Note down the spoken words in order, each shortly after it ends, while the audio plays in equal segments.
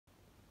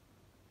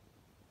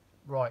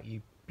Right,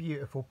 you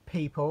beautiful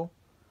people.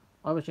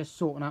 I was just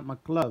sorting out my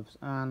gloves,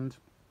 and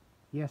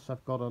yes,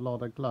 I've got a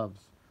lot of gloves.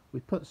 We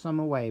put some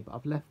away, but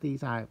I've left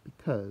these out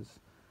because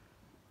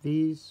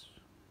these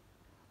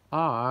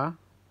are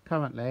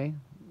currently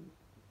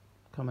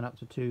coming up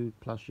to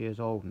 2+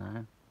 years old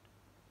now.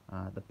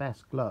 The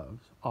best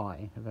gloves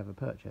I have ever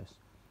purchased.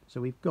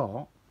 So we've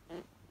got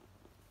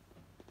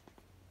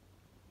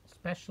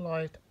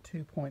Specialized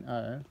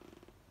 2.0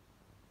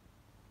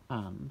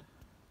 and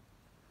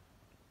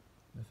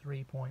the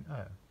 3.0.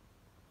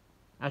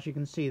 As you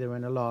can see, they're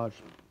in a large.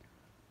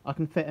 I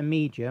can fit a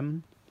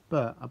medium,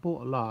 but I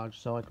bought a large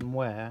so I can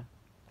wear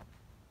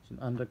some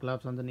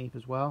undergloves underneath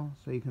as well,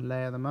 so you can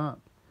layer them up.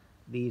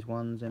 These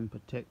ones in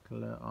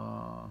particular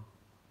are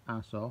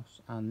ASOS,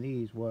 and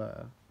these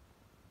were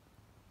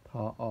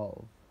part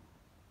of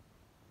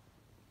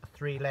a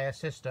 3-layer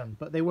system,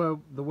 but they were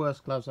the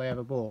worst gloves I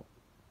ever bought.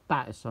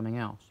 That is something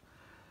else.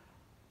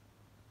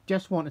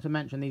 Just wanted to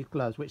mention these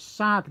gloves, which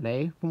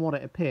sadly, from what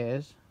it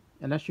appears,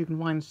 unless you can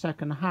find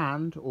second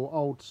hand or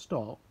old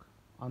stock,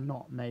 are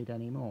not made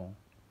anymore.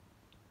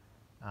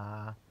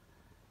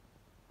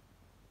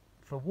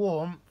 For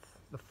warmth,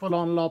 the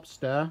full-on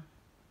lobster,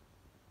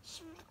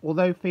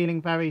 although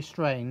feeling very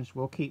strange,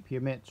 will keep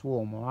your mitts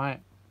warm,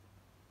 alright?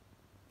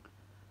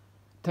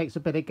 Takes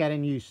a bit of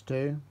getting used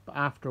to, but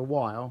after a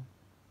while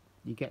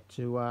you get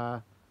to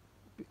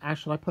how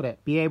shall I put it,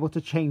 be able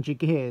to change your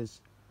gears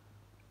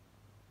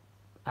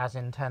as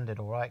intended,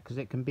 alright, because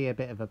it can be a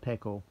bit of a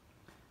pickle.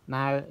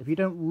 Now if you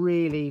don't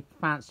really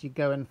fancy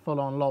going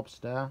full on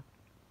lobster,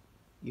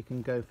 you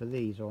can go for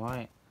these,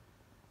 alright.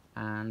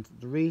 And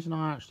the reason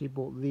I actually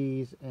bought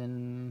these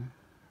in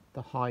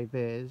the high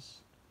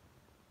vis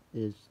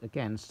is,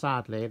 again,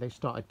 sadly they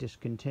started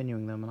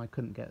discontinuing them and I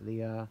couldn't get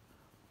the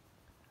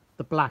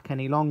black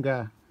any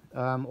longer,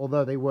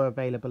 although they were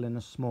available in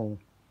a small.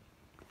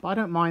 But I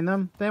don't mind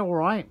them, they're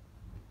alright.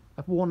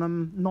 I've worn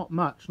them not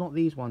much, not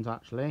these ones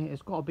actually.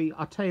 It's got to be,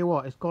 I'll tell you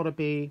what, it's got to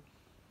be,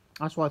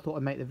 that's why I thought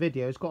I'd make the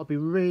video, it's got to be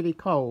really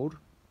cold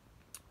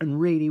and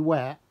really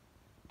wet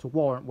to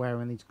warrant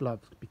wearing these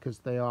gloves, because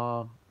they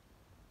are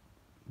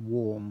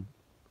warm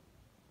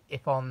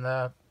if on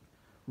the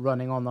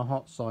running on the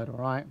hot side,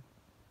 alright.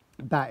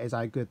 That is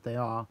how good they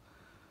are.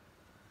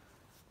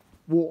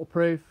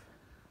 Waterproof.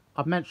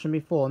 I've mentioned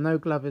before, no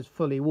glove is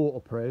fully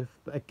waterproof,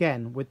 but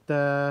again, with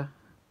the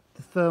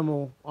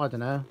thermal, I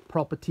don't know,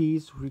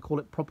 properties, we call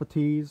it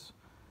properties,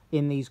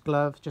 in these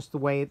gloves, just the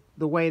way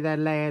they're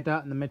layered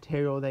up and the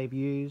material they've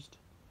used,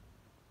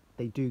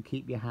 they do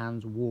keep your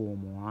hands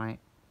warm, alright.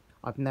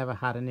 I've never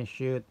had an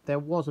issue. There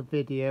was a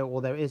video,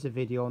 or there is a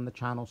video on the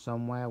channel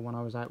somewhere when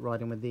I was out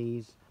riding with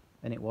these,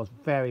 and it was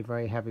very,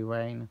 very heavy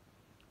rain.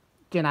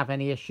 Didn't have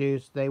any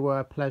issues. They were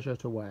a pleasure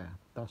to wear.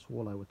 That's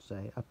all I would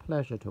say. A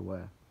pleasure to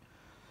wear.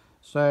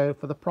 So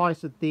for the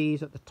price of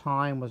these at the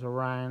time was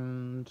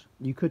around,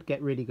 you could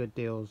get really good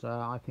deals.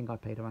 I think I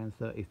paid around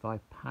 £35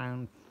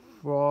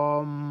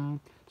 from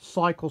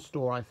Cycle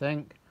Store, I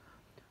think.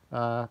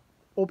 Or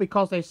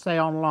because they say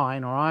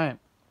online, alright,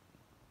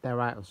 they're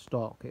out of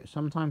stock.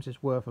 Sometimes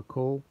it's worth a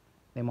call.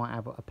 They might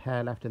have a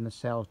pair left in the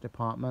sales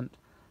department.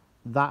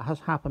 That has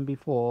happened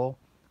before.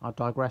 I'm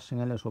digressing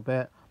a little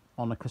bit.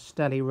 On a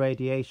Castelli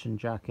radiation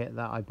jacket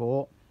that I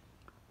bought.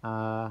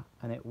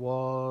 And it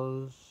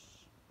was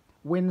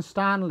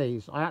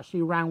Winstanley's. I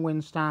actually rang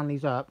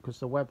Winstanley's up because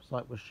the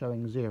website was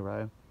showing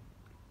 0.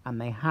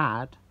 And they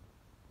had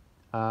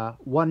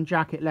one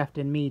jacket left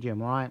in medium,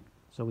 right?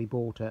 So we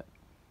bought it.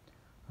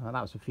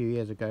 That was a few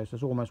years ago, so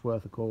it's almost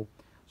worth a call.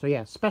 So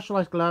yeah,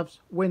 Specialized gloves,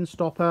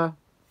 Windstopper,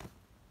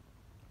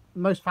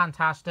 most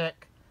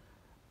fantastic,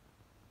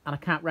 and I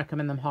can't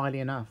recommend them highly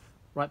enough.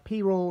 Right,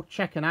 P-roll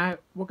checking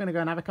out. We're going to go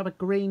and have a cup of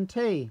green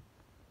tea.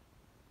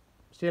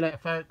 See you later,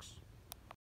 folks.